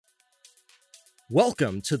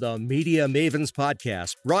Welcome to the Media Mavens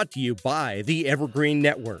Podcast, brought to you by the Evergreen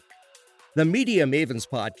Network. The Media Mavens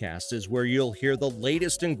Podcast is where you'll hear the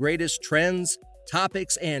latest and greatest trends,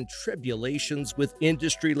 topics, and tribulations with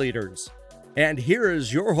industry leaders. And here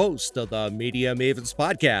is your host of the Media Mavens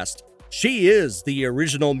Podcast. She is the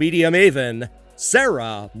original Media Maven,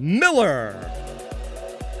 Sarah Miller.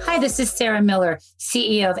 Hi, this is Sarah Miller,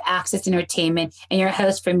 CEO of Access Entertainment and your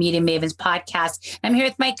host for Media Mavens Podcast. I'm here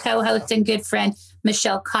with my co-host and good friend,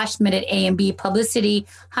 Michelle Koshman at A&B Publicity.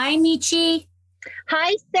 Hi, Michi.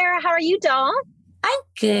 Hi, Sarah. How are you, doll? I'm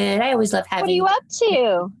good. I always love having you. What are you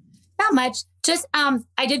up to? Not much. Just,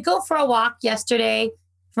 I did go for a walk yesterday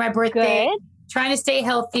for my birthday. Good. Trying to stay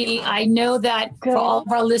healthy. I know that for all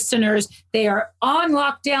of our listeners, they are on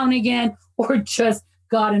lockdown again or just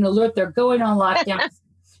got an alert. They're going on lockdown.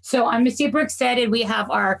 So I'm super excited. We have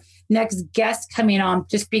our next guest coming on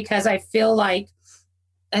just because I feel like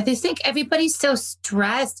I just think everybody's so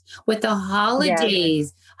stressed with the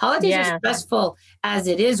holidays. Yeah. Holidays are stressful as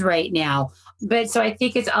it is right now. But so I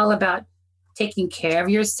think it's all about taking care of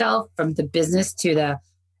yourself from the business to the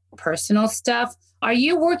personal stuff. Are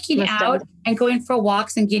you working out and going for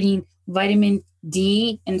walks and getting vitamin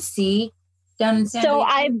D and C? So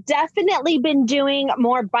I've definitely been doing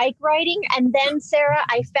more bike riding. And then, Sarah,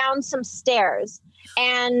 I found some stairs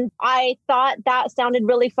and I thought that sounded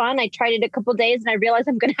really fun. I tried it a couple of days and I realized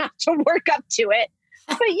I'm going to have to work up to it.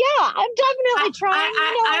 But yeah, I'm definitely trying.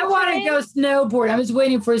 I want to go snowboard. I'm just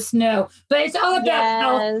waiting for snow. But it's all about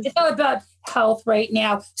health. It's all about health right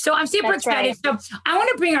now. So I'm super excited. Right. So I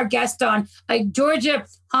want to bring our guest on, Georgia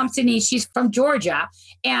Homsany. She's from Georgia.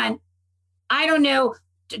 And I don't know,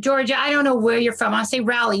 Georgia, I don't know where you're from. I'll say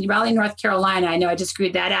Raleigh, North Carolina. I know I just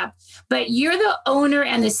screwed that up. But you're the owner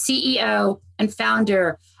and the CEO and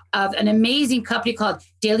founder of an amazing company called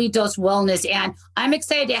Daily Dose Wellness. And I'm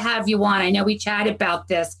excited to have you on. I know we chatted about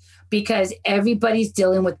this because everybody's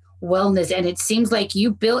dealing with wellness. And it seems like you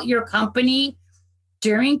built your company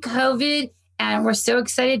during COVID. And we're so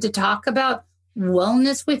excited to talk about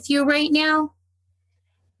wellness with you right now.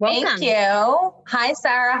 Welcome. Thank you. Hi,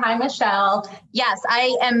 Sarah. Hi, Michelle. Yes,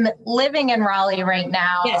 I am living in Raleigh right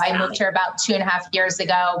now. Yes, I moved here about 2.5 years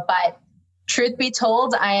ago, but truth be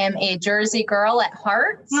told, I am a Jersey girl at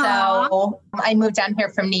heart. Aww. So I moved down here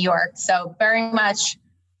from New York. So very much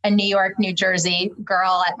a New York, New Jersey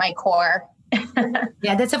girl at my core.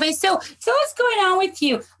 Yeah, that's funny. So what's going on with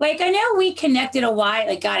you? Like, I know we connected a while,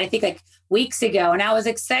 I think weeks ago, and I was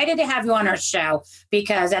excited to have you on our show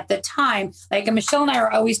because at the time, Michelle and I are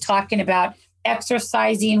always talking about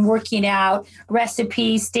exercising, working out,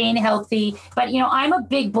 recipes, staying healthy. But, I'm a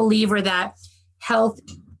big believer that health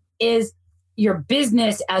is your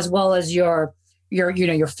business as well as your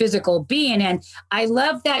physical being. And I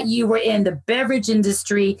love that you were in the beverage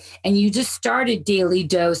industry and you just started Daily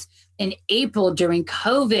Dose in April during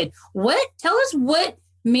COVID. Tell us what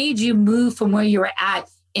made you move from where you were at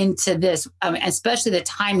into this, especially the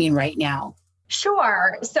timing right now?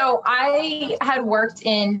 Sure. So I had worked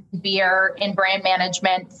in beer in brand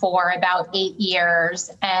management for about 8 years.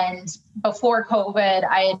 And before COVID,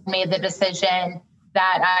 I had made the decision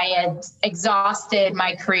that I had exhausted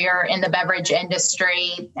my career in the beverage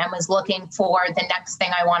industry and was looking for the next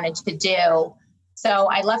thing I wanted to do. So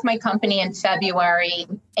I left my company in February.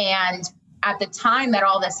 And at the time that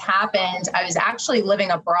all this happened, I was actually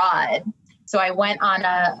living abroad. So I went on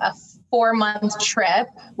a 4-month trip,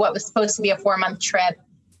 what was supposed to be a 4-month trip,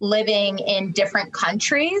 living in different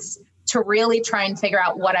countries to really try and figure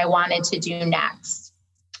out what I wanted to do next.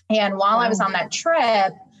 And while I was on that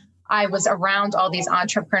trip, I was around all these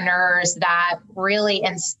entrepreneurs that really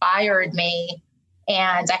inspired me.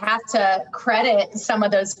 And I have to credit some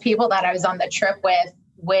of those people that I was on the trip with,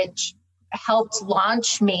 which helped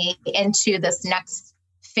launch me into this next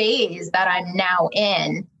phase that I'm now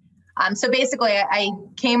in. So basically, I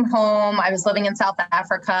came home, I was living in South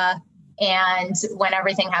Africa, and when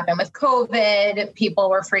everything happened with COVID, people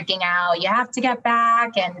were freaking out, you have to get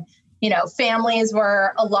back. And, families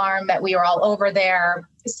were alarmed that we were all over there.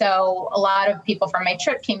 So a lot of people from my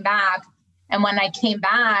trip came back. And when I came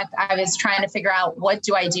back, I was trying to figure out, what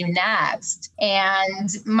do I do next? And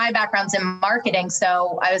my background's in marketing.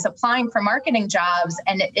 So I was applying for marketing jobs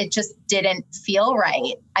and it just didn't feel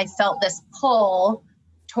right. I felt this pull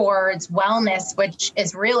towards wellness, which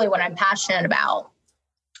is really what I'm passionate about.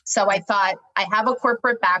 So I thought, I have a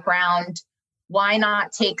corporate background. Why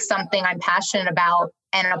not take something I'm passionate about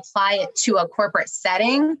and apply it to a corporate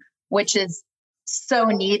setting, which is so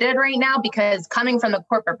needed right now? Because coming from the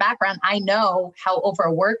corporate background, I know how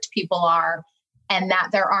overworked people are and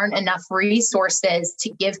that there aren't enough resources to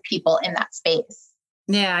give people in that space.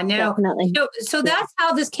 Yeah, no. Definitely. So that's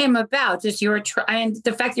how this came about. Just and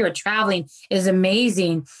the fact that you were traveling is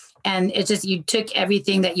amazing. And it's just you took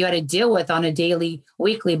everything that you had to deal with on a daily,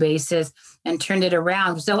 weekly basis and turned it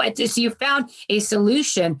around. So you found a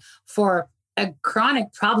solution for a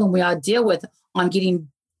chronic problem we all deal with on getting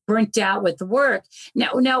burnt out with work.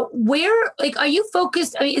 Now, where are you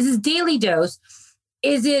focused? I mean, is this Daily Dose?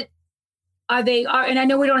 Is it? And I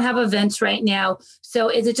know we don't have events right now. So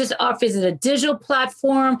is it a digital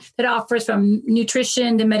platform that offers from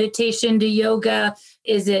nutrition to meditation to yoga?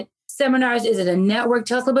 Is it seminars? Is it a network?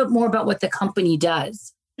 Tell us a little bit more about what the company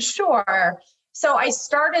does. Sure. So I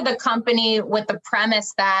started the company with the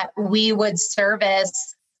premise that we would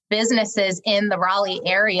service businesses in the Raleigh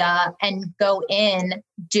area and go in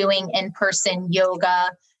doing in-person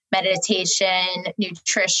yoga, meditation,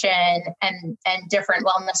 nutrition, and different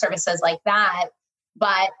wellness services like that.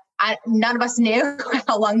 But none of us knew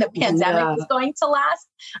how long the pandemic was going to last.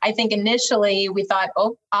 I think initially we thought,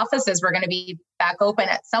 offices were going to be back open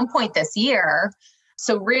at some point this year.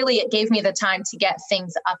 So really it gave me the time to get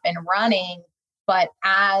things up and running. But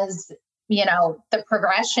as the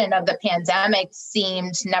progression of the pandemic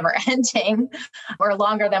seemed never ending or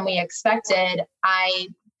longer than we expected, I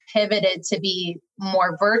pivoted to be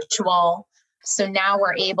more virtual. So now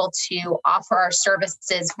we're able to offer our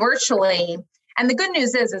services virtually. And the good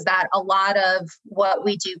news is that a lot of what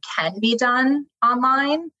we do can be done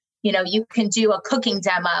online. You can do a cooking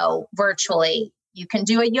demo virtually. You can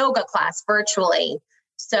do a yoga class virtually.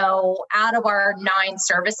 So out of our 9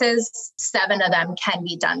 services, 7 of them can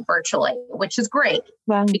be done virtually, which is great.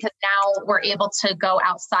 Wow. Because now we're able to go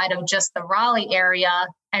outside of just the Raleigh area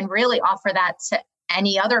and really offer that to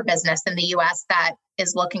any other business in the U.S. that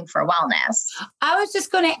is looking for wellness. I was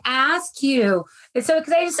just going to ask you, so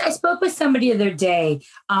because I spoke with somebody the other day.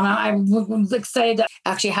 I'm excited to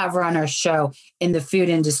actually have her on our show in the food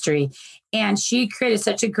industry. And she created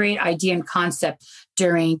such a great idea and concept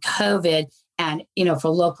during COVID and, for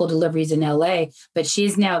local deliveries in LA, but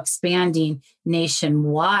she's now expanding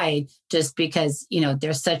nationwide just because,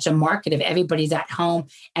 there's such a market of everybody's at home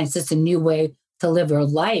and it's just a new way to live their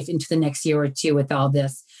life into the next year or two with all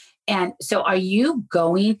this. And so are you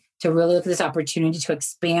going to really look at this opportunity to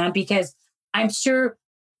expand? Because I'm sure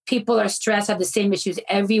people are stressed, have the same issues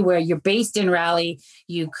everywhere. You're based in Raleigh.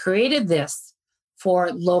 You created this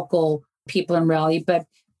for local people in Raleigh, but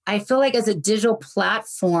I feel like as a digital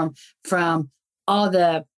platform from all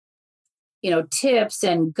the, tips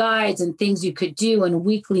and guides and things you could do and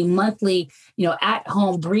weekly, monthly, at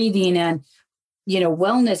home breathing and,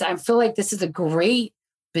 wellness, I feel like this is a great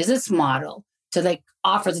business model to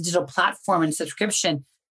offer the digital platform and subscription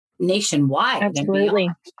nationwide. Absolutely.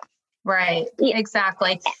 Right.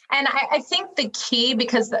 Exactly. And I think the key,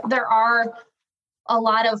 because there are a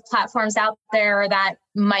lot of platforms out there that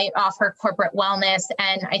might offer corporate wellness.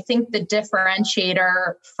 And I think the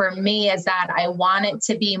differentiator for me is that I want it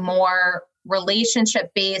to be more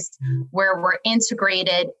relationship based, where we're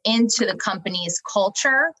integrated into the company's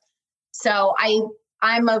culture. So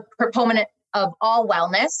I'm a proponent of all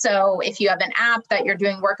wellness. So if you have an app that you're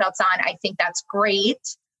doing workouts on, I think that's great.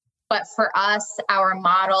 But for us, our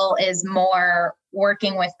model is more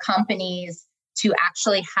working with companies to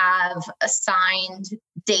actually have assigned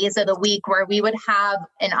days of the week where we would have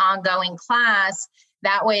an ongoing class.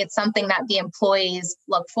 That way it's something that the employees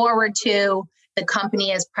look forward to. The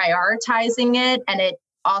company is prioritizing it. And it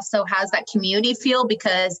also has that community feel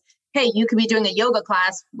because, hey, you could be doing a yoga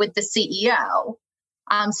class with the CEO.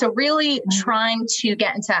 So really trying to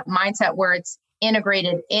get into that mindset where it's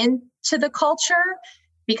integrated into the culture,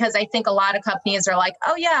 because I think a lot of companies are like,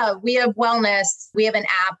 oh yeah, we have wellness, we have an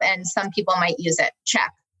app and some people might use it.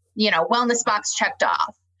 Check, wellness box checked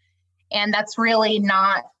off. And that's really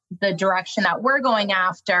not the direction that we're going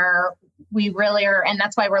after. We really are. And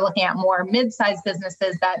that's why we're looking at more mid-sized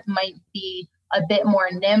businesses that might be a bit more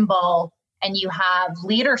nimble, and you have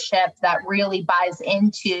leadership that really buys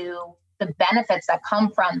into the benefits that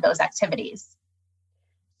come from those activities.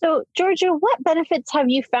 So, Georgia, what benefits have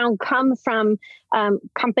you found come from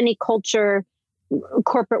company culture,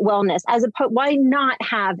 corporate wellness? Why not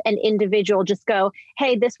have an individual just go,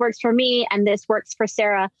 hey, this works for me and this works for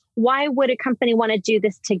Sarah? Why would a company want to do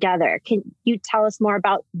this together? Can you tell us more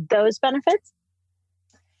about those benefits?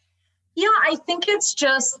 Yeah, I think it's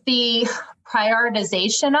just the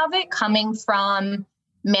prioritization of it coming from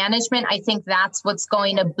management. I think that's what's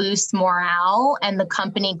going to boost morale and the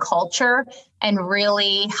company culture and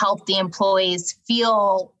really help the employees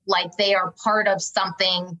feel like they are part of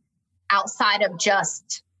something outside of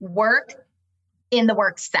just work in the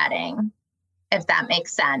work setting. if that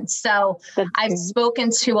makes sense. So I've spoken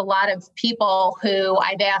to a lot of people who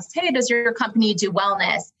I've asked, hey, does your company do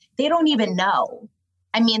wellness? They don't even know.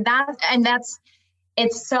 I mean,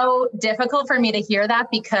 it's so difficult for me to hear that,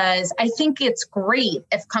 because I think it's great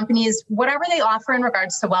if companies, whatever they offer in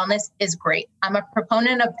regards to wellness is great. I'm a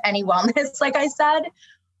proponent of any wellness, like I said,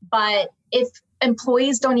 but if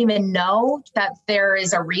employees don't even know that there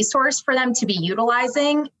is a resource for them to be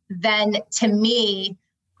utilizing, then to me,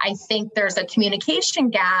 I think there's a communication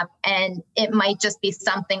gap, and it might just be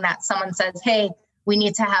something that someone says, hey, we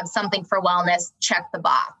need to have something for wellness, check the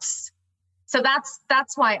box. So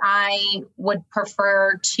that's why I would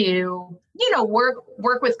prefer to,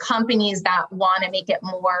 work with companies that want to make it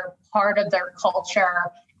more part of their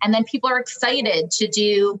culture. And then people are excited to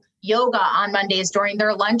do yoga on Mondays during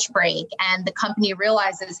their lunch break. And the company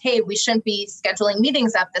realizes, hey, we shouldn't be scheduling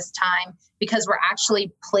meetings at this time because we're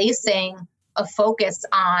actually placing a focus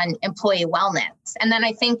on employee wellness. And then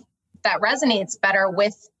I think that resonates better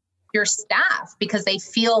with your staff because they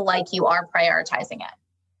feel like you are prioritizing it.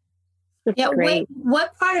 That's great.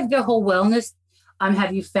 What part of the whole wellness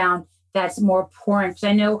have you found that's more important? Because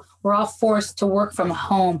I know we're all forced to work from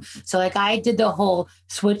home. So like I did the whole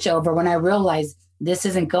switch over when I realized this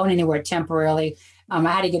isn't going anywhere temporarily. I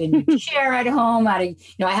had to get a new chair at home. I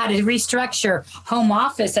had to restructure home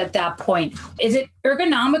office at that point. Is it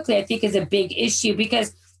ergonomically, I think, is a big issue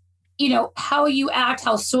because, how you act,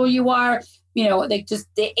 how sore you are, like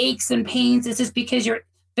just the aches and pains. It's just because you're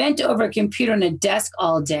bent over a computer on a desk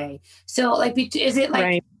all day. So like, is it like,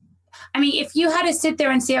 right. I mean, if you had to sit there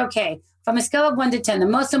and say, okay, from a scale of 1 to 10, the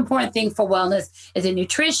most important thing for wellness, is it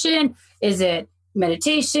nutrition? Is it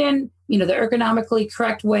meditation? The ergonomically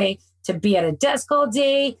correct way to be at a desk all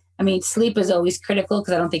day. I mean, sleep is always critical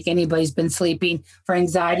because I don't think anybody's been sleeping for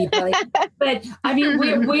anxiety. But I mean,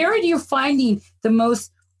 where are you finding the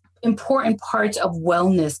most important parts of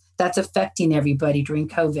wellness that's affecting everybody during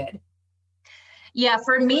COVID? Yeah,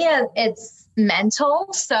 for me, it's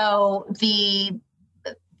mental. So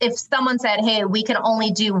if someone said, hey, we can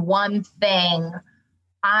only do one thing,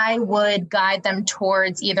 I would guide them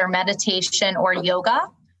towards either meditation or yoga.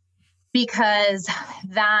 Because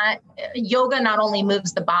that yoga not only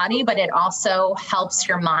moves the body, but it also helps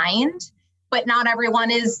your mind. But not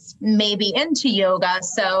everyone is maybe into yoga.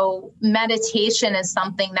 So meditation is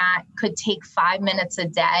something that could take 5 minutes a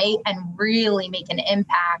day and really make an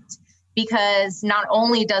impact, because not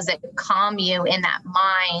only does it calm you in that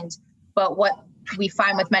mind, but what we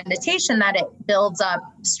find with meditation, that it builds up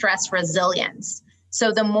stress resilience.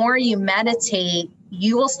 So the more you meditate,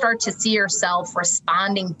 you will start to see yourself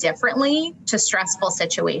responding differently to stressful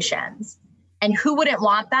situations. And who wouldn't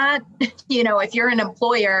want that? If you're an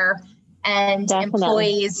employer and Definitely.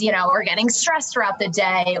 Employees, are getting stressed throughout the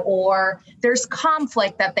day, or there's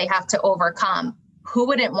conflict that they have to overcome, who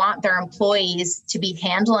wouldn't want their employees to be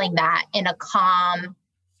handling that in a calm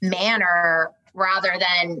manner rather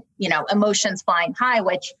than, emotions flying high,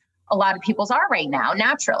 which a lot of people's are right now,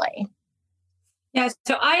 naturally. Yeah,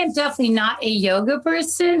 so I am definitely not a yoga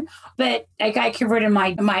person, but like I converted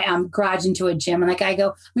my garage into a gym, and like I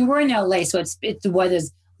we're in LA, so the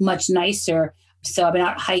weather's much nicer. So I've been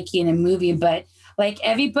out hiking and moving, but like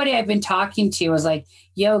everybody I've been talking to was like,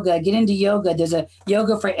 yoga, get into yoga. There's a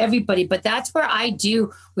yoga for everybody, but that's where I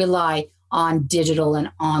do rely on digital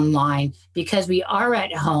and online because we are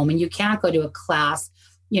at home and you can't go to a class.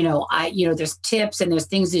 There's tips and there's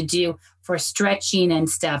things to do for stretching and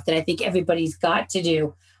stuff that I think everybody's got to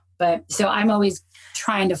do. But so I'm always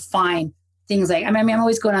trying to find things like, I'm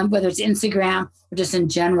always going on, whether it's Instagram or just in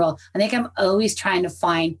general. I think I'm always trying to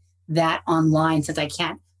find that online since I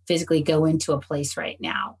can't physically go into a place right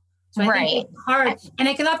now. So I think it's hard. And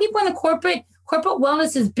a lot of people in the corporate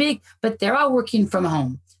wellness is big, but they're all working from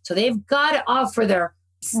home. So they've got to offer their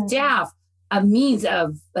staff a means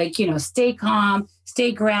of stay calm,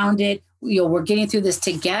 stay grounded. We're getting through this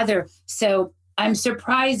together. So I'm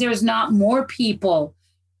surprised there's not more people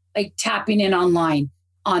like tapping in online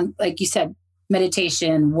on, like you said,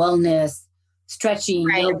 meditation, wellness, stretching,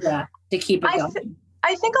 yoga to keep it going.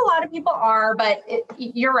 I think a lot of people are, but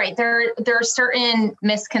you're right. There are certain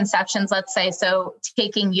misconceptions, let's say. So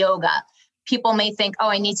taking yoga, people may think, oh,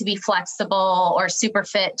 I need to be flexible or super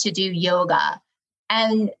fit to do yoga.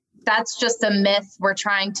 And that's just a myth we're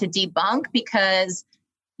trying to debunk because,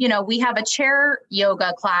 we have a chair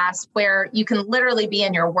yoga class where you can literally be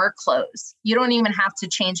in your work clothes. You don't even have to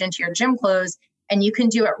change into your gym clothes and you can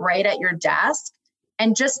do it right at your desk.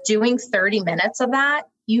 And just doing 30 minutes of that,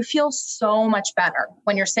 you feel so much better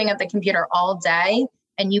when you're sitting at the computer all day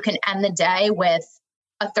and you can end the day with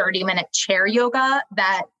a 30-minute chair yoga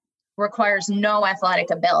that requires no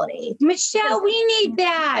athletic ability. Michelle, we need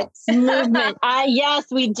that movement. Yes,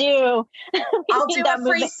 we do. I'll do a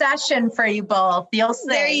free session for you both. You'll see.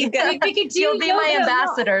 There you go. We could do You'll be my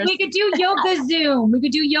ambassadors. We could do yoga Zoom. We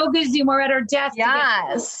could do yoga Zoom. We're at our desk.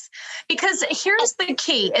 Yes. Because here's the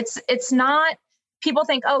key. It's not, people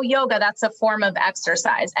think, oh, yoga, that's a form of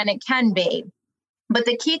exercise, and it can be. But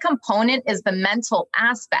the key component is the mental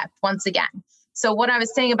aspect, once again. So what I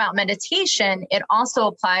was saying about meditation, it also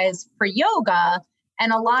applies for yoga.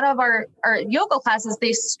 And a lot of our yoga classes,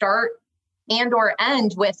 they start and or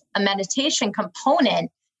end with a meditation component.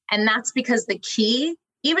 And that's because the key,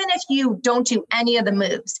 even if you don't do any of the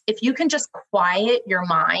moves, if you can just quiet your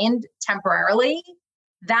mind temporarily,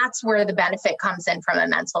 that's where the benefit comes in from a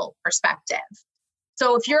mental perspective.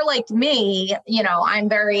 So if you're like me, I'm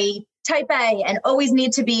very type A and always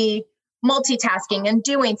need to be multitasking and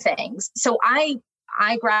doing things. So I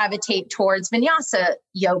gravitate towards vinyasa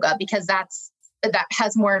yoga because that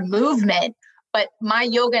has more movement. But my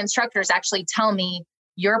yoga instructors actually tell me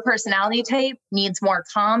your personality type needs more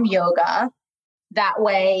calm yoga. That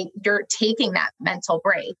way you're taking that mental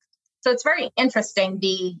break. So it's very interesting,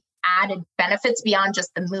 the added benefits beyond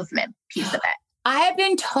just the movement piece of it. I have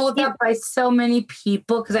been told that by so many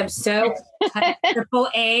people because I'm so triple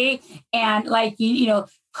A and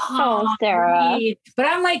calm. Oh, Sarah. But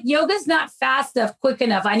I'm like, yoga's not fast enough, quick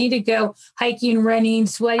enough. I need to go hiking, running,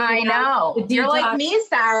 sweating. I know. You're like me,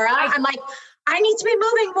 Sarah. I'm like, I need to be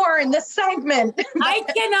moving more in this segment. I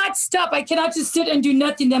cannot stop. I cannot just sit and do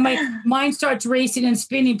nothing. Then my mind starts racing and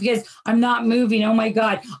spinning because I'm not moving. Oh my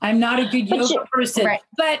God. I'm not a good yoga person. Right.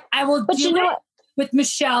 But I will do it with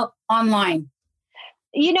Michelle online.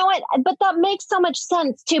 You know what? But that makes so much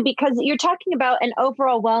sense too, because you're talking about an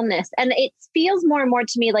overall wellness, and it feels more and more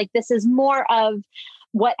to me like this is more of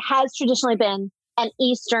what has traditionally been an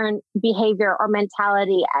Eastern behavior or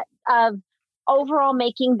mentality of overall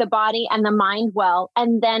making the body and the mind well.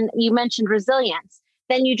 And then you mentioned resilience.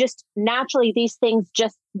 Then you just naturally, these things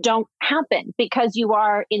just don't happen because you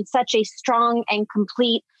are in such a strong and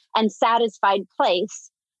complete and satisfied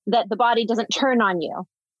place that the body doesn't turn on you.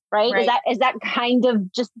 Right? Is that kind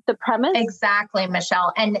of just the premise? Exactly,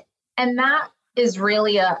 Michelle. And that is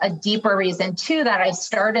really a deeper reason too that I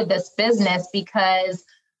started this business, because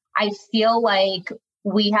I feel like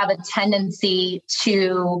we have a tendency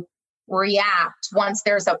to react once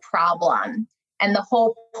there's a problem. And the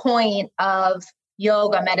whole point of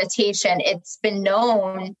yoga, meditation, it's been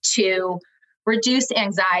known to reduce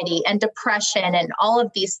anxiety and depression and all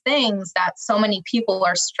of these things that so many people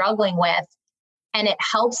are struggling with. And it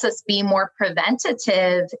helps us be more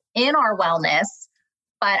preventative in our wellness.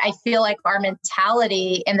 But I feel like our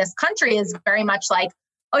mentality in this country is very much like,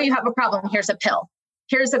 oh, you have a problem, here's a pill,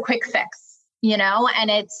 here's a quick fix,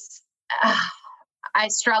 and it's, I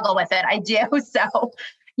struggle with it. I do. So,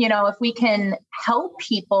 if we can help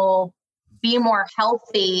people be more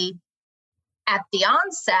healthy at the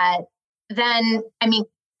onset, then,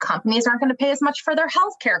 companies aren't going to pay as much for their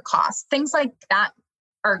healthcare costs. Things like that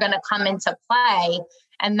are going to come into play.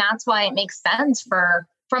 And that's why it makes sense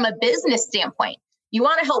from a business standpoint. You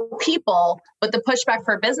want to help people, but the pushback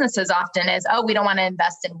for businesses often is, oh, we don't want to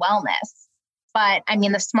invest in wellness. But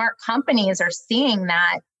the smart companies are seeing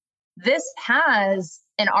that this has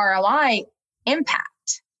an ROI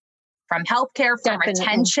impact from healthcare, from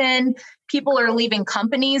retention. People are leaving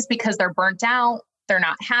companies because they're burnt out. They're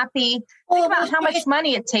not happy. Think about how much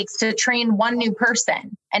money it takes to train one new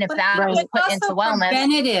person. And if that was put into wellness.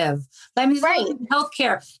 Preventative.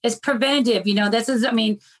 Healthcare is preventative. This is,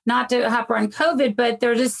 not to hop on COVID, but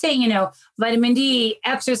they're just saying, vitamin D,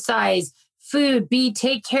 exercise, food,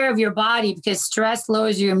 take care of your body because stress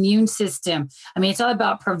lowers your immune system. It's all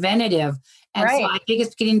about preventative. And so I think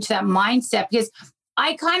it's getting to that mindset because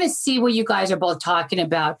I kind of see what you guys are both talking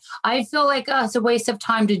about. I feel like it's a waste of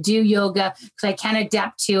time to do yoga because I can't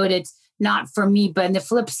adapt to it. It's not for me. But on the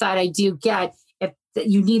flip side, I do get if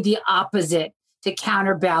you need the opposite to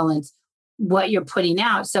counterbalance what you're putting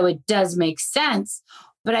out. So it does make sense.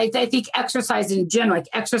 But I think exercise in general, like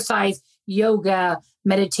exercise, yoga,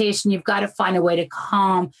 meditation, you've got to find a way to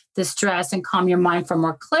calm the stress and calm your mind for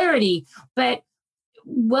more clarity. But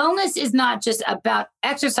wellness is not just about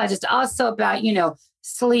exercise. It's also about,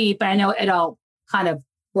 sleep. And I know it all kind of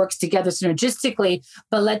works together synergistically,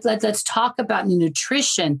 but let's talk about the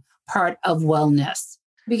nutrition part of wellness.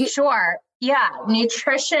 Sure. Yeah.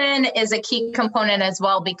 Nutrition is a key component as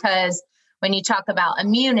well, because when you talk about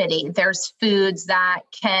immunity, there's foods that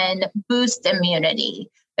can boost immunity.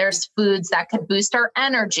 There's foods that could boost our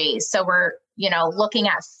energy. So we're, looking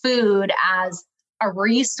at food as a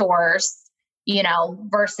resource,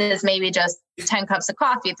 versus maybe just 10 cups of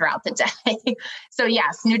coffee throughout the day. So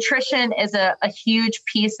yes, nutrition is a huge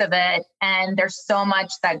piece of it. And there's so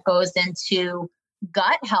much that goes into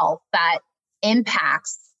gut health that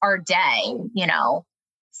impacts our day,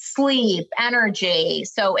 sleep, energy.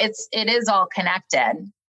 So it is all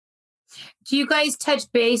connected. Do you guys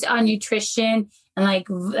touch base on nutrition and like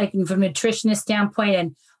from a nutritionist standpoint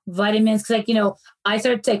and vitamins? Because I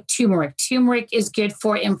started to like turmeric. Turmeric is good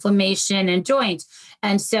for inflammation and joints.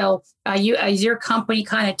 And so is your company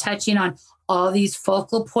kind of touching on all these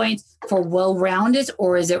focal points for well-rounded,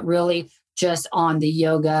 or is it really just on the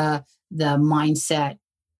yoga, the mindset?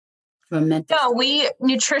 No,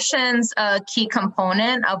 nutrition's a key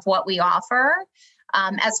component of what we offer.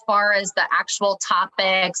 As far as the actual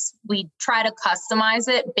topics, we try to customize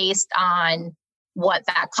it based on what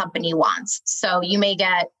that company wants. So you may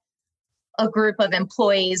get a group of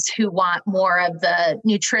employees who want more of the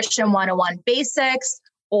nutrition 101 basics,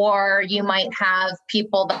 or you might have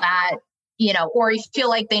people that, or you feel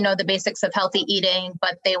like they know the basics of healthy eating,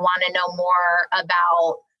 but they want to know more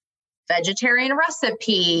about vegetarian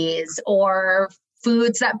recipes or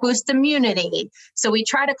foods that boost immunity. So we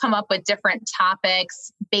try to come up with different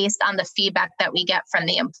topics based on the feedback that we get from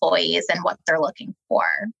the employees and what they're looking for.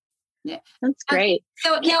 Yeah, that's great.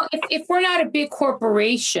 So if we're not a big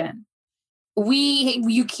corporation,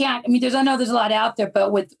 you can't, there's a lot out there,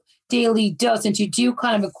 but with Daily Dose, since you do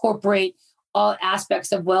kind of incorporate all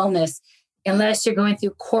aspects of wellness, unless you're going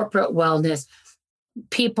through corporate wellness,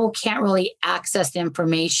 people can't really access the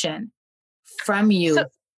information from you,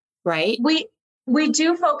 right? We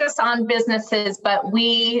do focus on businesses, but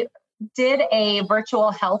we did a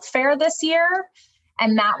virtual health fair this year,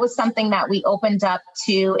 and that was something that we opened up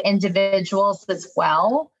to individuals as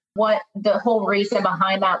well. What the whole reason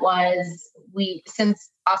behind that was, since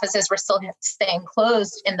offices were still staying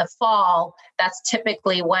closed in the fall, that's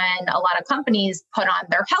typically when a lot of companies put on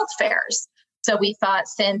their health fairs. So we thought,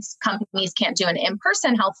 since companies can't do an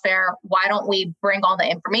in-person health fair, why don't we bring all the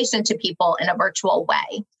information to people in a virtual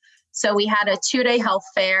way? So we had a 2-day health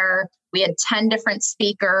fair. We had 10 different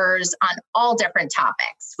speakers on all different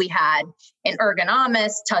topics. We had an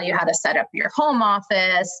ergonomist tell you how to set up your home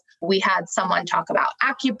office. We had someone talk about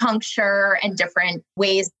acupuncture and different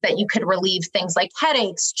ways that you could relieve things like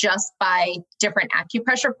headaches just by different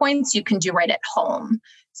acupressure points you can do right at home.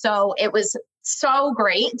 So it was so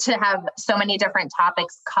great to have so many different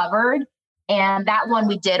topics covered. And that one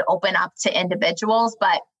we did open up to individuals,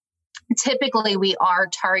 but typically we are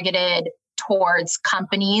targeted towards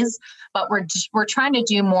companies, but we're trying to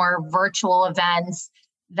do more virtual events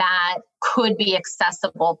that could be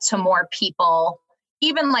accessible to more people,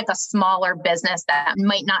 even like a smaller business that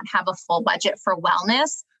might not have a full budget for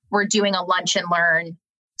wellness. We're doing a lunch and learn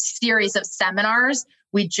series of seminars.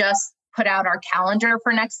 We just put out our calendar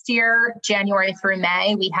for next year, January through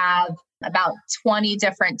May. We have about 20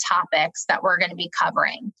 different topics that we're going to be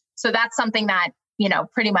covering. So that's something that,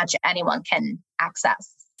 pretty much anyone can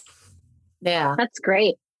access. Yeah, that's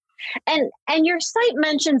great. And your site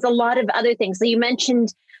mentions a lot of other things. So you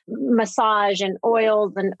mentioned massage and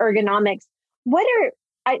oils and ergonomics.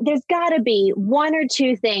 There's got to be one or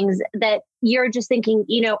two things that you're just thinking,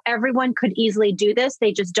 everyone could easily do this.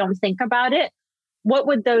 They just don't think about it. What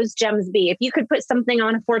would those gems be? If you could put something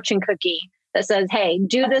on a fortune cookie that says, hey,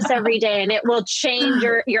 do this every day and it will change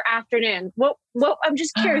your afternoon. What I'm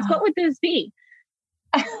just curious, what would those be?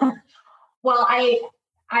 Well,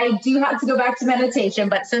 I do have to go back to meditation,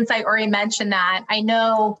 but since I already mentioned that, I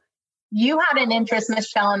know you had an interest,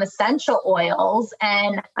 Michelle, in essential oils.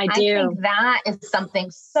 And I think that is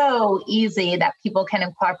something so easy that people can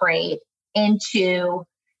incorporate into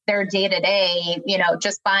their day-to-day,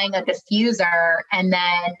 just buying a diffuser and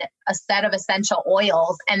then a set of essential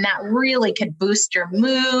oils. And that really could boost your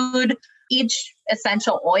mood. Each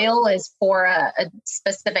essential oil is for a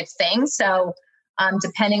specific thing. So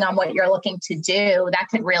depending on what you're looking to do, that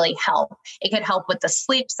could really help. It could help with the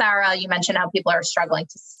sleep, Sarah. You mentioned how people are struggling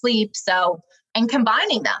to sleep. So, and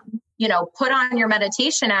combining them, put on your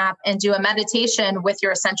meditation app and do a meditation with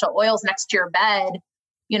your essential oils next to your bed,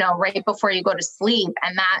 right before you go to sleep.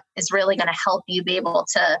 And that is really going to help you be able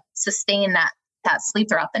to sustain that sleep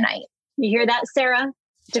throughout the night. You hear that, Sarah?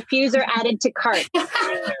 Diffuser added to cart.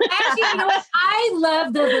 Actually, you know what? I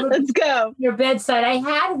love those little. Let's go. Your bedside. I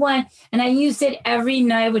had one and I used it every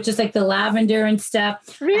night, which is like the lavender and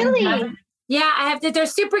stuff. Really? Yeah, I have. They're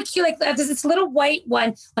super cute. Like there's this little white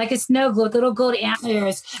one, like a snow globe, little gold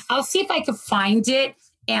antlers. I'll see if I can find it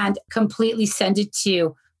and completely send it to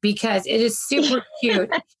you because it is super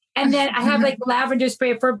cute. And then I have like lavender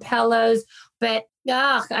spray for pillows. But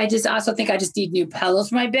Yeah, I just also think I just need new pillows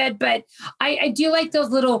for my bed. But I do like those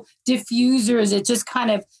little diffusers. It just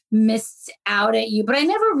kind of mists out at you. But I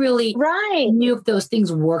never really knew if those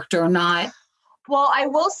things worked or not. Well, I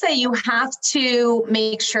will say you have to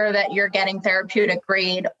make sure that you're getting therapeutic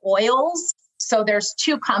grade oils. So there's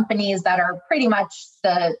two companies that are pretty much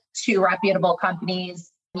the two reputable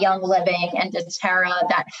companies, Young Living and doTERRA,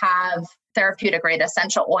 that have therapeutic grade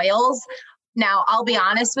essential oils. Now, I'll be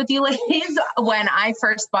honest with you, ladies, when I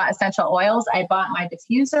first bought essential oils, I bought my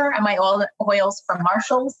diffuser and my oils from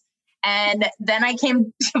Marshall's. And then I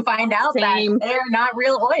came to find out that they're not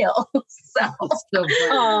real oils.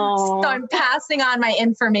 So I'm passing on my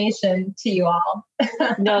information to you all.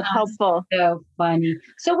 No, it's helpful. So funny.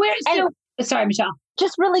 Sorry, Michelle.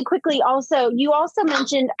 Just really quickly, you also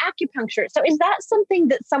mentioned acupuncture. So is that something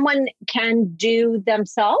that someone can do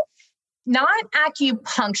themselves? Not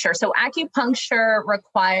acupuncture. So acupuncture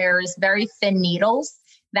requires very thin needles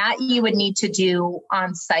that you would need to do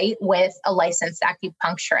on site with a licensed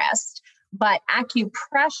acupuncturist. But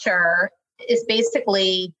acupressure is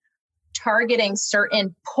basically targeting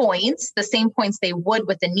certain points, the same points they would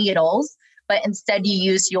with the needles, but instead you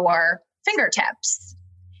use your fingertips.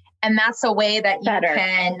 And that's a way that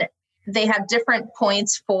they have different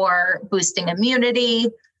points for boosting immunity,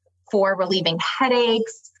 for relieving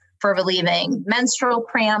headaches, for relieving menstrual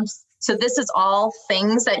cramps. So this is all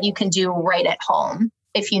things that you can do right at home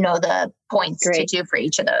if you know the points to do for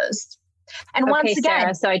each of those. And once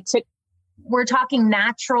again, Sarah, we're talking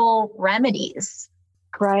natural remedies.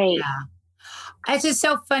 Right. Yeah. It's just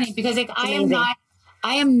so funny because I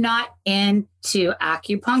am not into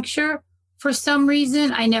acupuncture for some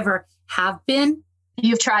reason. I never have been.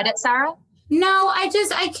 You've tried it, Sarah? No, I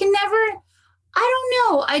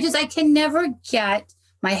can never get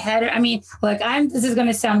my head. I mean, look, this is going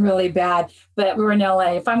to sound really bad, but we're in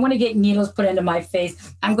LA. If I'm going to get needles put into my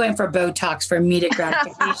face, I'm going for Botox for immediate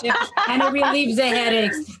gratification and it relieves the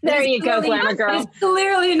headaches. There you go, glamour girl. It's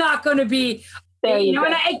clearly not going to be, and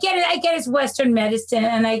I get it. I get it's Western medicine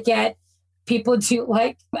and I get people do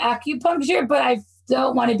like acupuncture, but I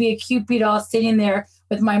don't want to be a Cupid all sitting there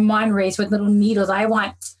with my mind raced with little needles. I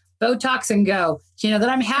want Botox and go, that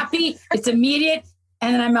I'm happy. It's immediate.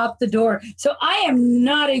 And then I'm out the door. So I am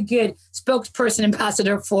not a good spokesperson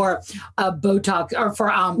ambassador for Botox or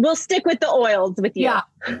for. We'll stick with the oils with you. Yeah.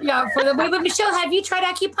 But Michelle, have you tried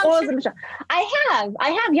acupuncture? I have.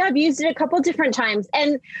 Yeah, I've used it a couple different times,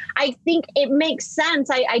 and I think it makes sense.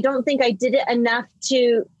 I don't think I did it enough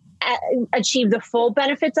to achieve the full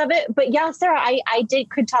benefits of it. But yeah, Sarah, I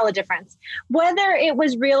could tell a difference, whether it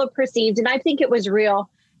was real or perceived, and I think it was real.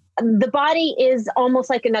 The body is almost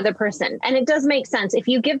like another person. And it does make sense. If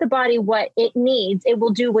you give the body what it needs, it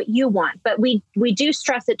will do what you want. But we do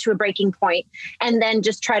stress it to a breaking point and then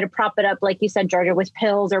just try to prop it up, like you said, Georgia, with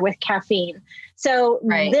pills or with caffeine. So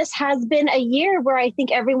This has been a year where I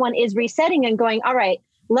think everyone is resetting and going, all right,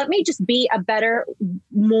 let me just be a better,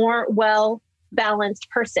 more well-balanced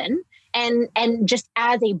person. And just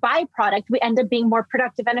as a byproduct, we end up being more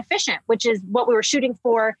productive and efficient, which is what we were shooting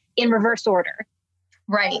for in reverse order.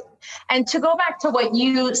 Right. And to go back to what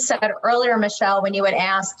you said earlier, Michelle, when you had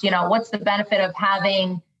asked, what's the benefit of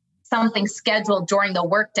having something scheduled during the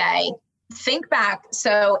workday? Think back.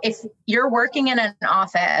 So if you're working in an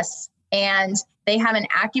office and they have an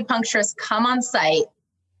acupuncturist come on site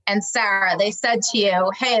and Sarah, they said to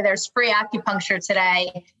you, hey, there's free acupuncture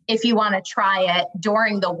today. If you want to try it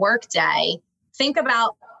during the workday, think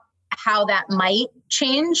about how that might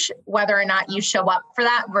change whether or not you show up for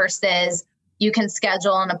that versus you can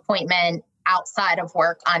schedule an appointment outside of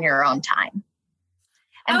work on your own time.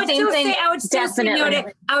 And I would still say no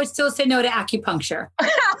to acupuncture.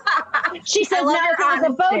 She says no,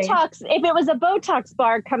 if it was a Botox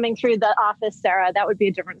bar coming through the office, Sarah, that would be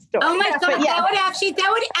a different story. Oh my God,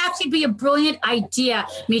 that would actually be a brilliant idea.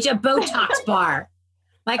 Meet a Botox bar.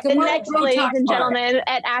 Like the next, ladies and gentlemen,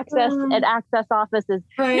 at Access offices.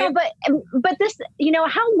 Right. No, but this,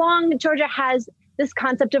 how long, Georgia, has this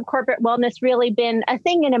concept of corporate wellness really been a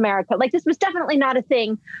thing in America? Like, this was definitely not a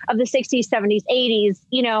thing of the 60s, 70s,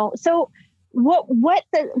 80s, So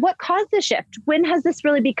what caused the shift? When has this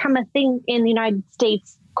really become a thing in the United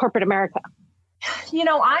States, corporate America?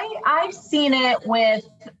 I've seen it with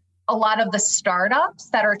a lot of the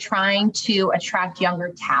startups that are trying to attract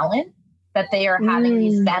younger talent, that they are having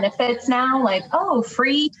these benefits now, like,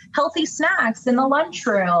 free healthy snacks in the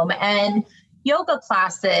lunchroom and yoga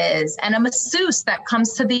classes and a masseuse that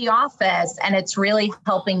comes to the office. And it's really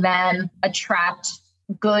helping them attract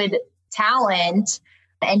good talent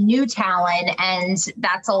and new talent. And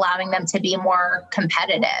that's allowing them to be more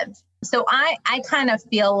competitive. So I kind of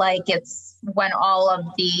feel like it's when all of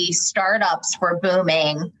the startups were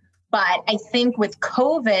booming. But I think with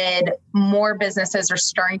COVID, more businesses are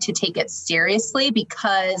starting to take it seriously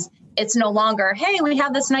because it's no longer, hey, we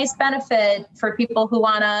have this nice benefit for people who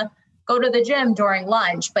want to go to the gym during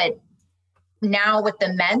lunch. But now with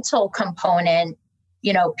the mental component,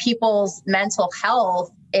 people's mental health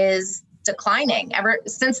is declining. Ever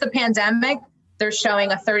since the pandemic, they're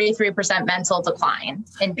showing a 33% mental decline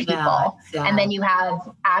in people. Yeah. And then you have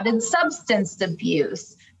added substance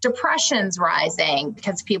abuse, depression's rising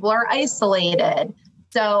because people are isolated.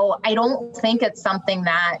 So I don't think it's something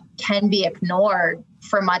that can be ignored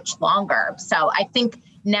for much longer. So I think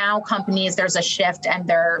now companies, there's a shift and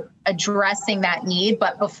they're addressing that need.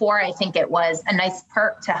 But before, I think it was a nice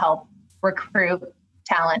perk to help recruit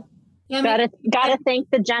talent. Yeah, gotta thank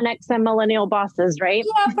the Gen X and millennial bosses, right?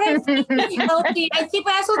 Yeah, but I think being healthy. I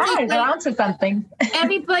also think they're onto something.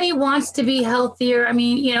 Everybody wants to be healthier. I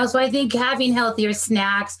mean, so I think having healthier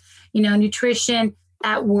snacks, nutrition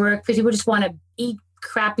at work, because people just want to eat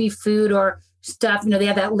crappy food or stuff. They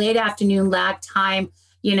have that late afternoon lag time,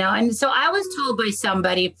 And so I was told by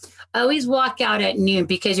somebody, always walk out at noon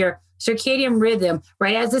because your circadian rhythm,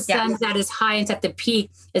 right as the sun's at its high and it's at the peak,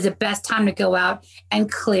 is the best time to go out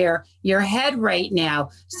and clear your head right now.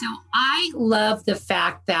 So I love the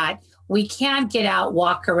fact that we can get out,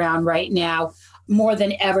 walk around right now more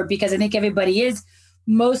than ever, because I think everybody is,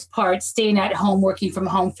 most part, staying at home, working from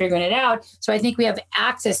home, figuring it out. So I think we have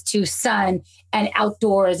access to sun and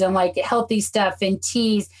outdoors and like healthy stuff and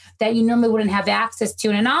teas that you normally wouldn't have access to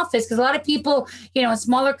in an office. Because a lot of people, in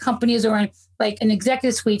smaller companies or in like an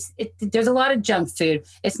executive suite, there's a lot of junk food.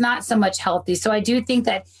 It's not so much healthy. So I do think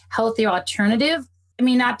that healthier alternative,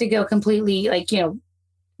 not to go completely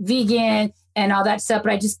vegan and all that stuff,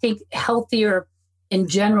 but I just think healthier in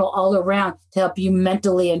general all around to help you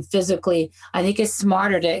mentally and physically, I think it's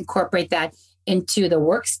smarter to incorporate that into the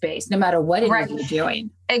workspace, no matter what it is you're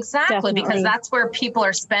doing. Exactly, definitely. Because that's where people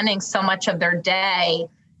are spending so much of their day.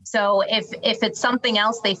 So if it's something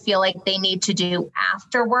else they feel like they need to do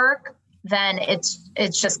after work, then it's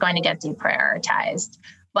just going to get deprioritized.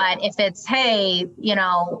 But if it's, hey,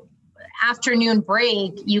 afternoon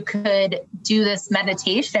break, you could do this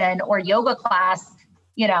meditation or yoga class,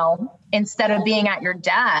 instead of being at your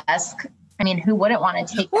desk. I mean, who wouldn't want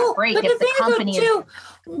to take that break if the company is...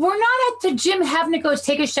 We're not at the gym having to go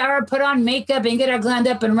take a shower, put on makeup and get our glammed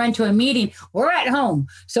up and run to a meeting. We're at home.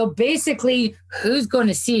 So basically, who's going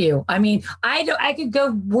to see you? I mean, I could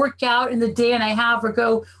go work out in the day and or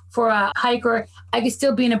go for a hike, or I could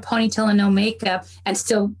still be in a ponytail and no makeup and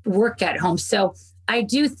still work at home. So I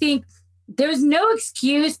do think there's no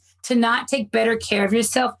excuse to not take better care of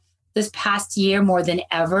yourself this past year more than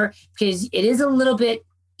ever, because it is a little bit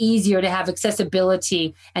easier to have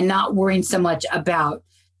accessibility and not worrying so much about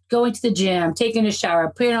going to the gym, taking a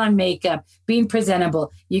shower, putting on makeup, being presentable.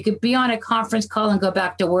 You could be on a conference call and go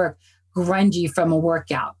back to work grungy from a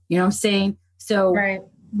workout. You know what I'm saying? So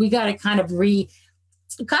we got to kind of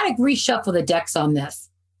reshuffle the decks on this.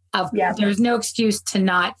 There's no excuse to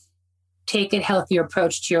not take a healthier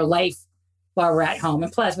approach to your life while we're at home.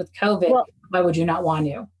 And plus with COVID, why would you not want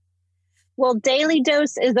to? Well, daily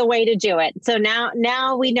dose is the way to do it. So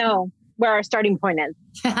now we know where our starting point is.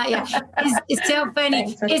 Yeah, it's so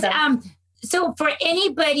funny. So for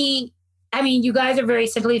anybody, I mean, you guys are very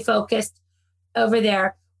simply focused over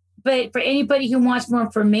there, but for anybody who wants more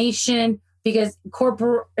information, because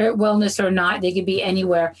corporate wellness or not, they could be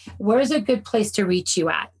anywhere. Where's a good place to reach you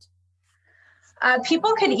at?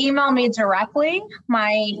 People can email me directly.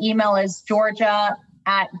 My email is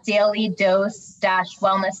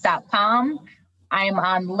georgia@dailydose-wellness.com. I'm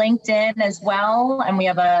on LinkedIn as well. And we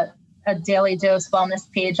have a Daily Dose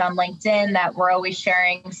Wellness page on LinkedIn that we're always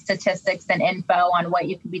sharing statistics and info on what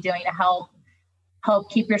you can be doing to help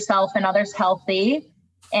keep yourself and others healthy.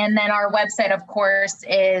 And then our website, of course,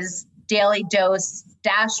 is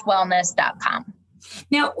dailydose-wellness.com.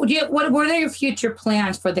 Now, what are your future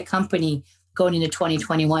plans for the company going into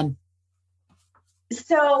 2021?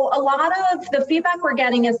 So a lot of the feedback we're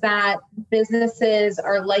getting is that businesses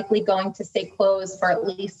are likely going to stay closed for at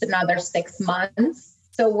least another 6 months.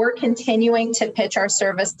 So we're continuing to pitch our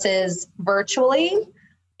services virtually.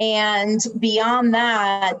 And beyond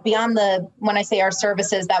that, when I say our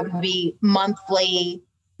services, that would be monthly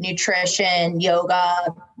nutrition,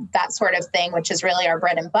 yoga, that sort of thing, which is really our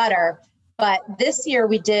bread and butter. But this year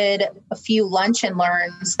we did a few lunch and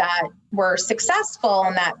learns that were successful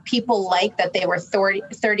and that people liked, that they were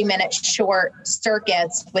 30-minute short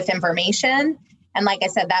circuits with information. And like I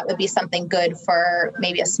said, that would be something good for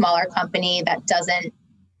maybe a smaller company that doesn't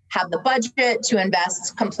have the budget to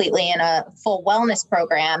invest completely in a full wellness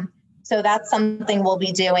program. So that's something we'll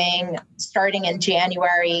be doing starting in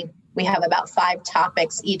January. We have about 5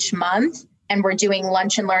 topics each month, and we're doing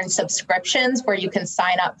Lunch and Learn subscriptions where you can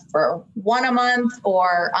sign up for 1 a month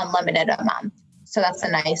or unlimited a month. So that's a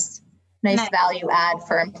nice value add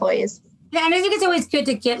for employees. Yeah, and I think it's always good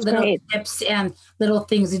to get little tips and little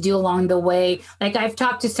things to do along the way. Like I've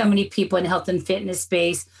talked to so many people in health and fitness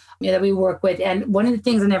space that we work with. And one of the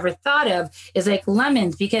things I never thought of is like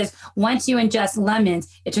lemons, because once you ingest lemons,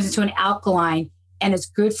 it turns into an alkaline and it's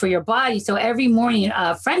good for your body. So every morning,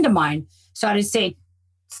 a friend of mine started saying,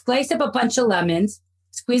 slice up a bunch of lemons,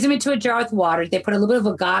 squeeze them into a jar with water. They put a little bit of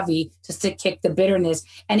agave just to kick the bitterness.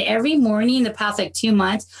 And every morning, the past 2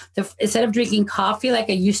 months, instead of drinking coffee like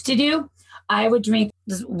I used to do, I would drink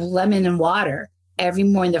this lemon and water every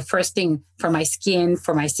morning, the first thing for my skin,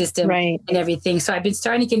 for my system, and everything. So I've been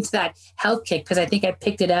starting to get into that health kick because I think I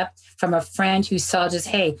picked it up from a friend who saw just,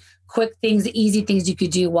 hey, quick things, easy things you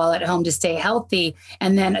could do while at home to stay healthy.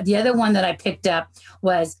 And then the other one that I picked up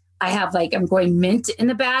was I have I'm growing mint in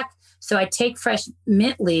the back. So I take fresh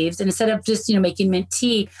mint leaves, and instead of just, making mint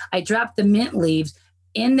tea, I drop the mint leaves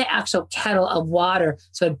in the actual kettle of water.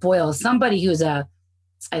 So it boils. Somebody who's I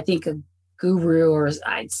think a guru or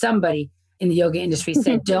somebody in the yoga industry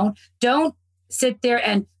said, don't sit there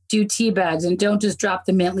and do tea bags and don't just drop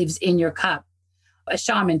the mint leaves in your cup. A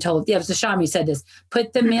shaman it was a shaman who said this,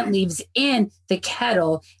 put the mint leaves in the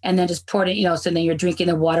kettle and then just pour it, so then you're drinking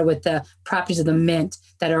the water with the properties of the mint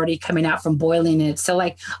that are already coming out from boiling it. So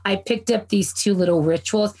I picked up these 2 little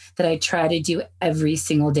rituals that I try to do every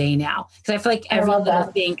single day now. Because I feel like every little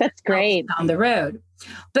thing that's great on the road.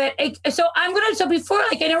 But so before,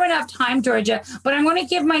 I know we're not have time, Georgia, but I'm going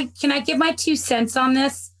to can I give my 2 cents on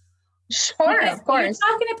this? Sure, because of course.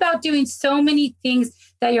 You're talking about doing so many things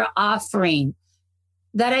that you're offering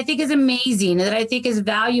that I think is amazing and that I think is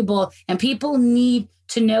valuable and people need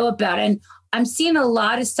to know about. And I'm seeing a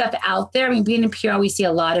lot of stuff out there. I mean, being in PR, we see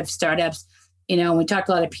a lot of startups, we talk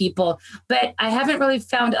to a lot of people, but I haven't really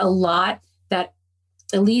found a lot that,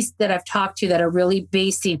 at least that I've talked to, that are really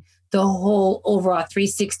basing the whole overall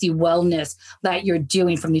 360 wellness that you're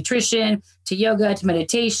doing, from nutrition to yoga to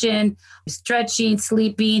meditation, stretching,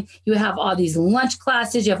 sleeping. You have all these lunch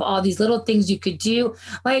classes. You have all these little things you could do.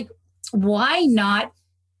 Why not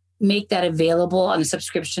make that available on a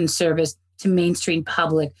subscription service to mainstream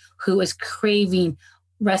public who is craving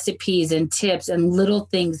recipes and tips and little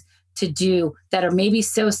things to do that are maybe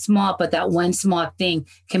so small, but that one small thing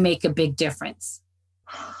can make a big difference?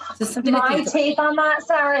 My take on that,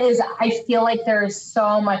 Sarah, is I feel like there's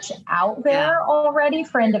so much out there already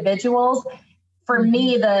for individuals. For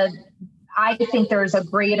me, I think there's a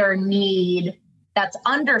greater need that's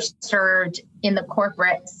underserved in the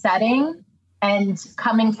corporate setting. And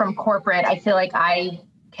coming from corporate, I feel like I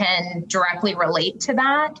can directly relate to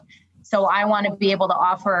that. So I want to be able to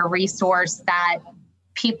offer a resource that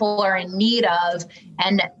people are in need of.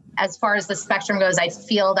 And as far as the spectrum goes, I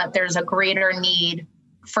feel that there's a greater need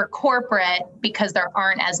for corporate because there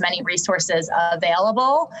aren't as many resources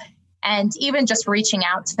available. And even just reaching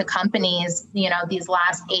out to companies, these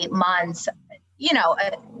last 8 months,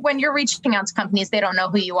 when you're reaching out to companies, they don't know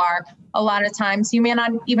who you are. A lot of times you may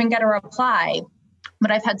not even get a reply.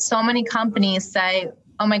 But I've had so many companies say,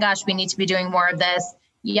 oh my gosh, we need to be doing more of this.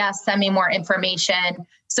 Yes, send me more information.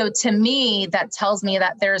 So to me, that tells me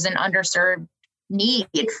that there's an underserved need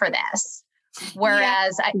for this.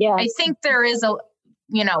 Whereas I think there is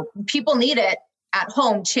people need it at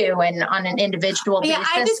home too, and on an individual basis.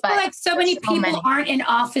 I just feel like so many people aren't in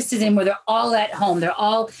offices anymore. They're all at home. They're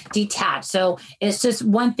all detached. So it's just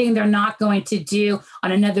one thing they're not going to do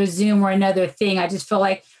on another Zoom or another thing. I just feel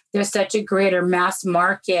like there's such a greater mass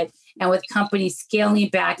market, and with companies scaling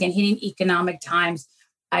back and hitting economic times,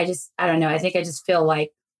 I don't know. I think I just feel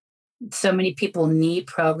like so many people need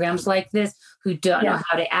programs like this who don't know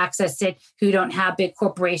how to access it, who don't have big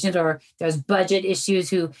corporations, or there's budget issues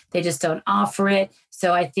who they just don't offer it.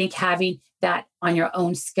 So I think having that on your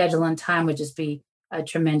own schedule and time would just be a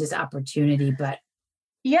tremendous opportunity. But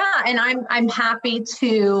and I'm happy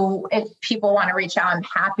to, if people want to reach out, I'm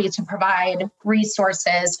happy to provide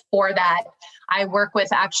resources for that. I work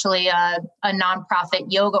with actually a nonprofit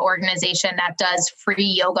yoga organization that does free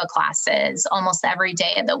yoga classes almost every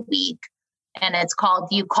day of the week. And it's called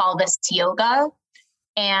You Call This Yoga.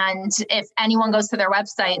 And if anyone goes to their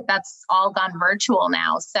website, that's all gone virtual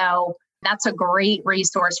now. So that's a great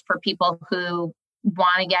resource for people who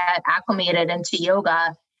want to get acclimated into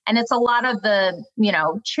yoga. And it's a lot of the,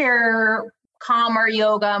 chair, calmer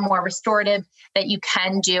yoga, more restorative that you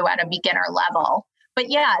can do at a beginner level. But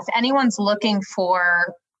if anyone's looking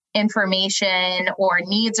for information or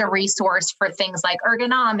needs a resource for things like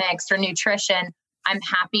ergonomics or nutrition, I'm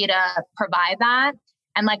happy to provide that.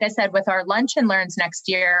 And like I said, with our Lunch and Learns next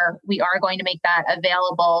year, we are going to make that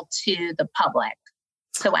available to the public.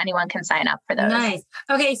 So anyone can sign up for those. Nice.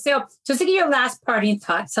 Okay. So just to get your last parting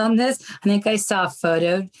thoughts on this, I think I saw a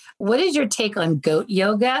photo. What is your take on goat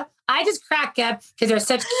yoga? I just crack up because they're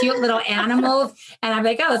such cute little animals. And I'm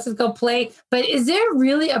like, oh, let's just go play. But is there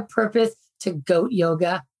really a purpose to goat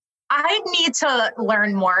yoga? I need to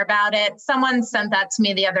learn more about it. Someone sent that to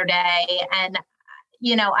me the other day, and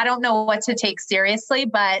I don't know what to take seriously,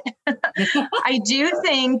 but I do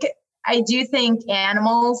think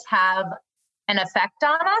animals have an effect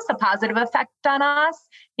on us, a positive effect on us.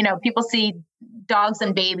 People see dogs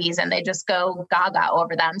and babies and they just go gaga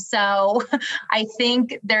over them. So I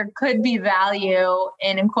think there could be value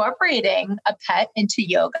in incorporating a pet into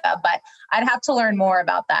yoga, but I'd have to learn more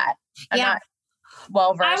about that. I'm not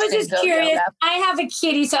well-versed. I was just curious. Yoga. I have a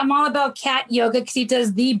kitty, so I'm all about cat yoga because he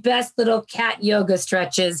does the best little cat yoga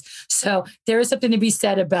stretches. So there is something to be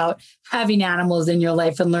said about having animals in your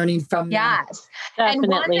life and learning from them. Yes,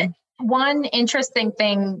 definitely. And one interesting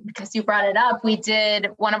thing, because you brought it up, we did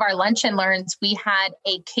one of our Lunch and Learns. We had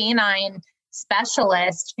a canine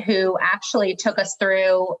specialist who actually took us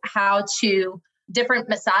through how to different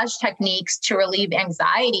massage techniques to relieve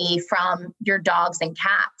anxiety from your dogs and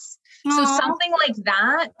cats. Aww. So something like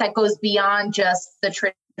that goes beyond just the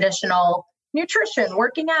traditional nutrition,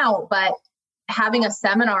 working out, but having a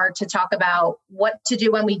seminar to talk about what to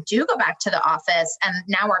do when we do go back to the office. And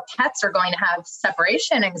now our pets are going to have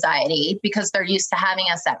separation anxiety because they're used to having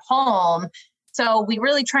us at home. So we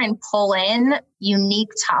really try and pull in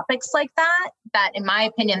unique topics like that in my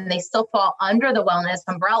opinion, they still fall under the wellness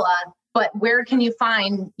umbrella. But where can you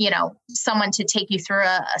find, someone to take you through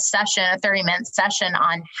a session, a 30-minute session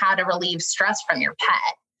on how to relieve stress from your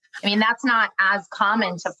pet? I mean, that's not as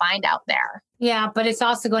common to find out there. Yeah, but it's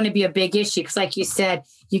also going to be a big issue because, like you said,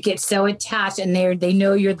 you get so attached and they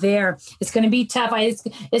know you're there. It's going to be tough. It's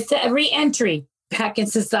the re-entry back in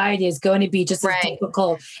society is going to be just as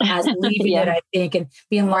difficult as leaving it, I think, and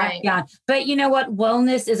being locked down. But you know what?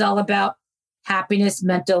 Wellness is all about happiness,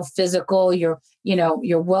 mental, physical, your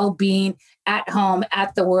well-being at home,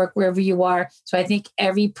 at the work, wherever you are. So I think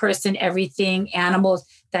every person, everything, animals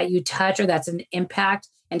that you touch or that's an impact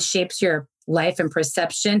and shapes your life and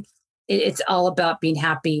perception, it's all about being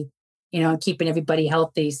happy, and keeping everybody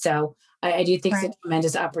healthy. So I do think it's a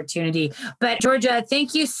tremendous opportunity. But Georgia,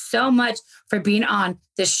 thank you so much for being on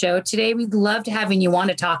the show today. We loved having you on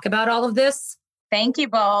to talk about all of this. Thank you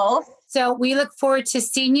both. So we look forward to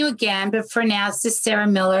seeing you again. But for now, this is Sarah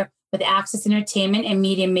Miller with Access Entertainment and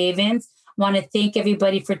Media Mavens. Want to thank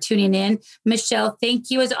everybody for tuning in. Michelle,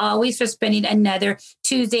 thank you as always for spending another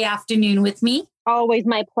Tuesday afternoon with me. Always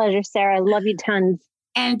my pleasure, Sarah. I love you tons.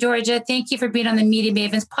 And Georgia, thank you for being on the Media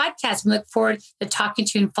Mavens podcast. We look forward to talking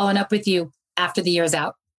to you and following up with you after the year's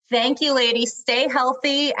out. Thank you, ladies. Stay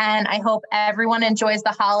healthy. And I hope everyone enjoys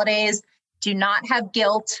the holidays. Do not have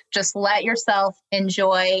guilt. Just let yourself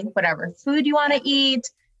enjoy whatever food you want to eat.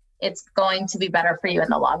 It's going to be better for you in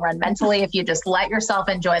the long run mentally if you just let yourself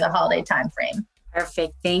enjoy the holiday time frame.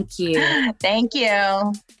 Perfect. Thank you. Thank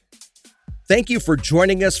you. Thank you for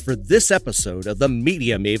joining us for this episode of the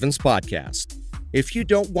Media Mavens podcast. If you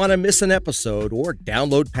don't want to miss an episode or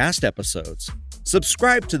download past episodes,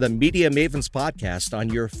 subscribe to the Media Mavens podcast on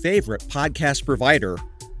your favorite podcast provider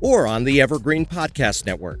or on the Evergreen Podcast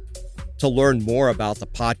Network. To learn more about the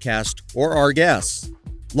podcast or our guests,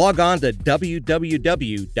 log on to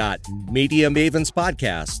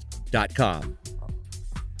www.mediamavenspodcast.com.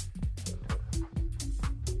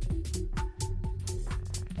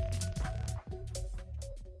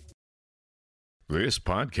 This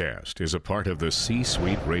podcast is a part of the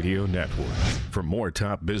C-Suite Radio Network. For more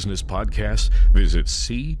top business podcasts, visit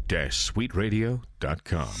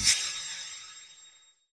c-suiteradio.com.